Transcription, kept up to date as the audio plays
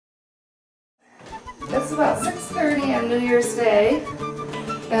It's about 6:30 on New Year's Day,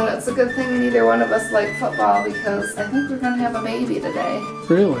 and it's a good thing neither one of us like football because I think we're going to have a baby today.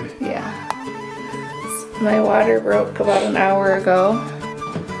 Really? Yeah. My water broke about an hour ago,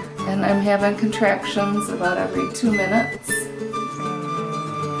 and I'm having contractions about every 2 minutes.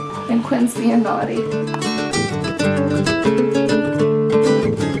 And Quinn's being naughty.